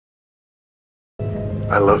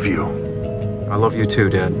I love you. I love you too,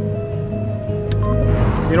 Dad.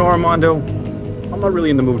 You know, Armando, I'm not really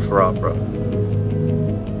in the mood for opera.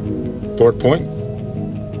 Fort Point?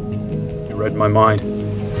 You read my mind.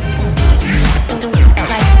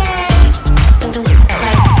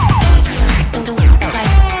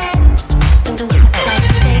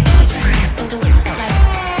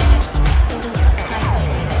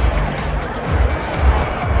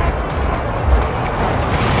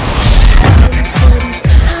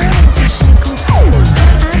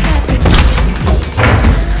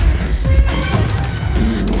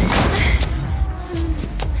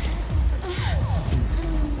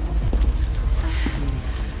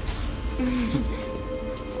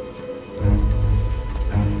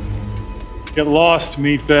 Get lost,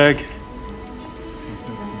 meatbag.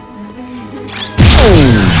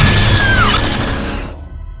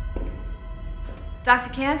 Dr.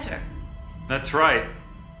 Cancer. That's right.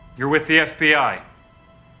 You're with the FBI.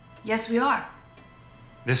 Yes, we are.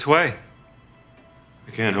 This way.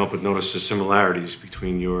 I can't help but notice the similarities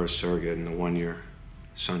between your surrogate and the one your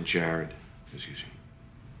son Jared is using.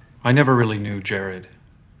 I never really knew Jared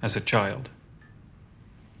as a child.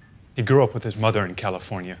 He grew up with his mother in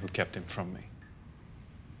California, who kept him from me.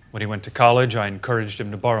 When he went to college, I encouraged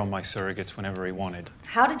him to borrow my surrogates whenever he wanted.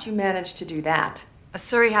 How did you manage to do that? A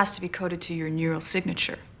surrey has to be coded to your neural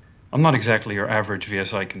signature. I'm not exactly your average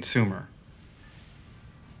VSI consumer.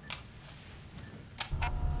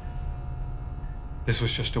 This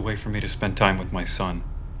was just a way for me to spend time with my son.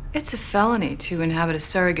 It's a felony to inhabit a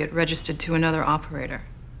surrogate registered to another operator.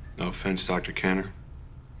 No offense, Dr. Canner.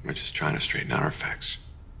 We're just trying to straighten out our facts.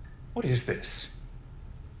 What is this?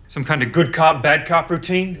 Some kind of good cop, bad cop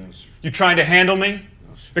routine? No, sir. You trying to handle me?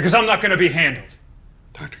 No, sir. Because I'm not going to be handled.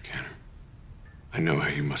 Dr. Canner, I know how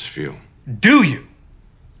you must feel. Do you?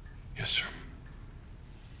 Yes, sir.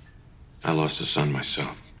 I lost a son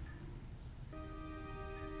myself.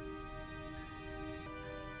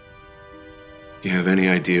 Do you have any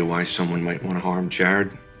idea why someone might want to harm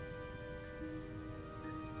Jared?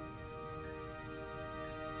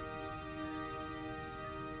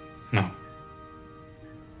 No.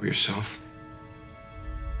 Or yourself?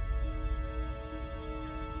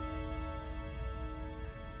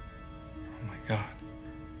 Oh my God.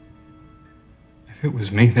 If it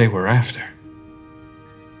was me they were after,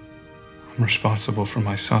 I'm responsible for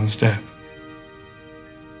my son's death.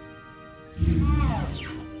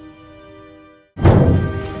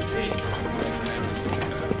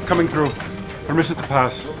 Coming through. Permission to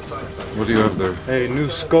pass. What do you have there? A new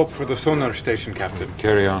scope for the sonar station, Captain.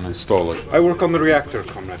 Carry on, install it. I work on the reactor,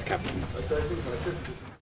 Comrade Captain.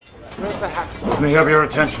 Let me have your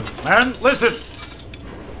attention. Man, listen!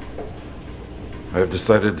 I have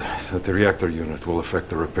decided that the reactor unit will affect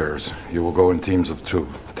the repairs. You will go in teams of 2,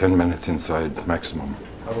 10 minutes inside maximum.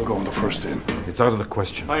 I will go on the first in. It's out of the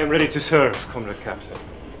question. I am ready to serve, Comrade Captain.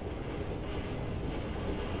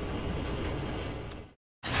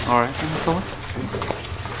 All right, go on.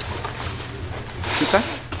 Sit back.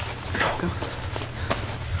 Go.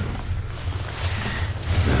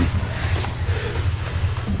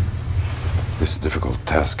 This difficult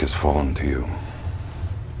task has fallen to you.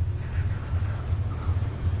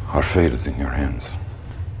 Our fate is in your hands.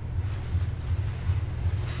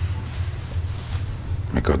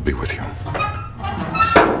 May God be with you.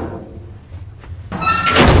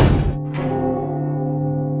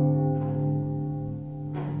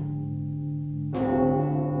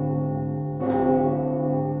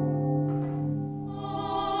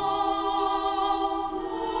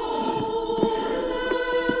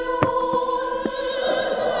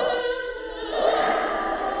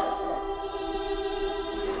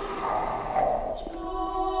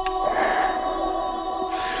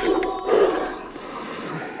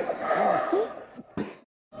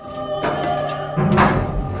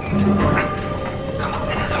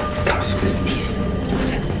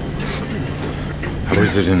 How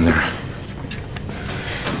is it in there?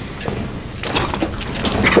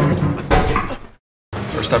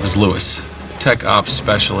 First up is Lewis, tech ops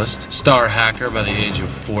specialist, star hacker by the age of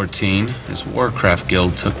 14. His Warcraft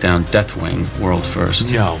guild took down Deathwing world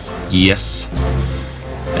first. No. Yes.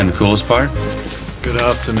 And the coolest part? Good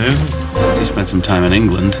afternoon. He spent some time in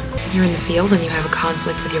England. You're in the field and you have a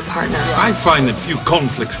conflict with your partner. I find that few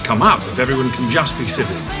conflicts come up if everyone can just be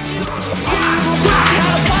civil.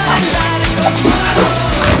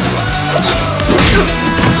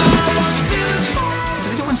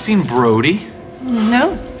 Has anyone seen Brody?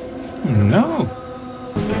 No. No.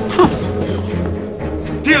 Huh.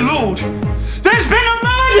 Dear Lord, there's been a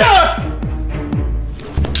murder!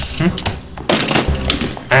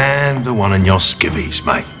 And the one on your skivvies,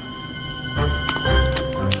 mate.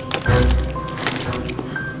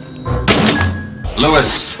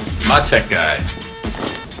 Lewis, my tech guy.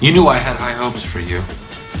 You knew I had high hopes for you.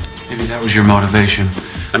 Maybe that was your motivation.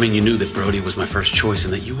 I mean, you knew that Brody was my first choice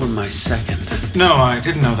and that you were my second. No, I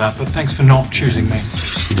didn't know that, but thanks for not choosing me.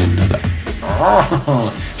 You didn't know that.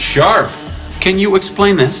 Oh, sharp. Can you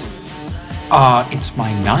explain this? It's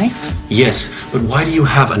my knife? Yes, but why do you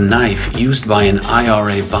have a knife used by an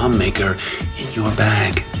IRA bomb maker in your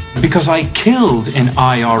bag? Because I killed an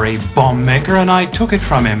IRA bomb maker and I took it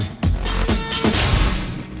from him.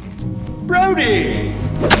 Brody!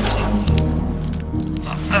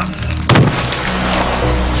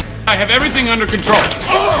 I have everything under control.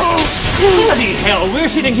 Bloody hell, we're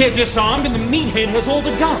sitting here disarmed and the meathead has all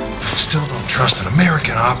the guns. Still don't trust an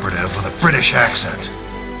American operative with a British accent.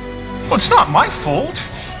 Well, it's not my fault.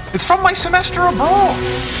 It's from my semester abroad.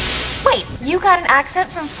 Wait, you got an accent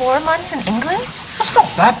from 4 months in England? That's not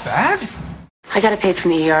that bad. I got a page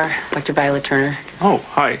from the ER, Dr. Violet Turner. Oh,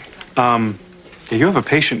 hi. You have a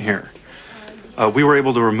patient here. We were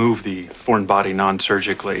able to remove the foreign body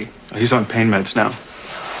non-surgically. He's on pain meds now.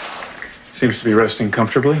 Seems to be resting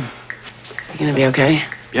comfortably. Is he gonna be okay?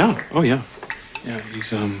 Yeah. Oh, yeah. Yeah,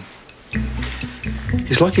 he's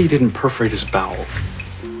lucky he didn't perforate his bowel.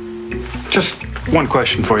 Just one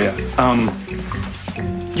question for you.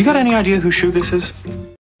 You got any idea whose shoe this is?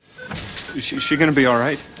 Is she gonna be all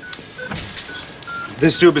right?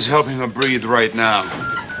 This tube is helping her breathe right now.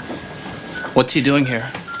 What's he doing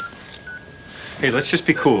here? Hey, let's just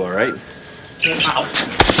be cool, all right? Get out.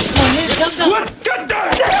 What? Get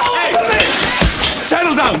down! Hey!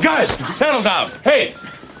 Settle down, guys! Settle down! Hey!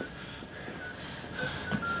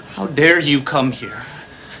 How dare you come here?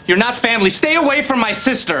 You're not family. Stay away from my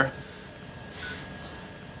sister.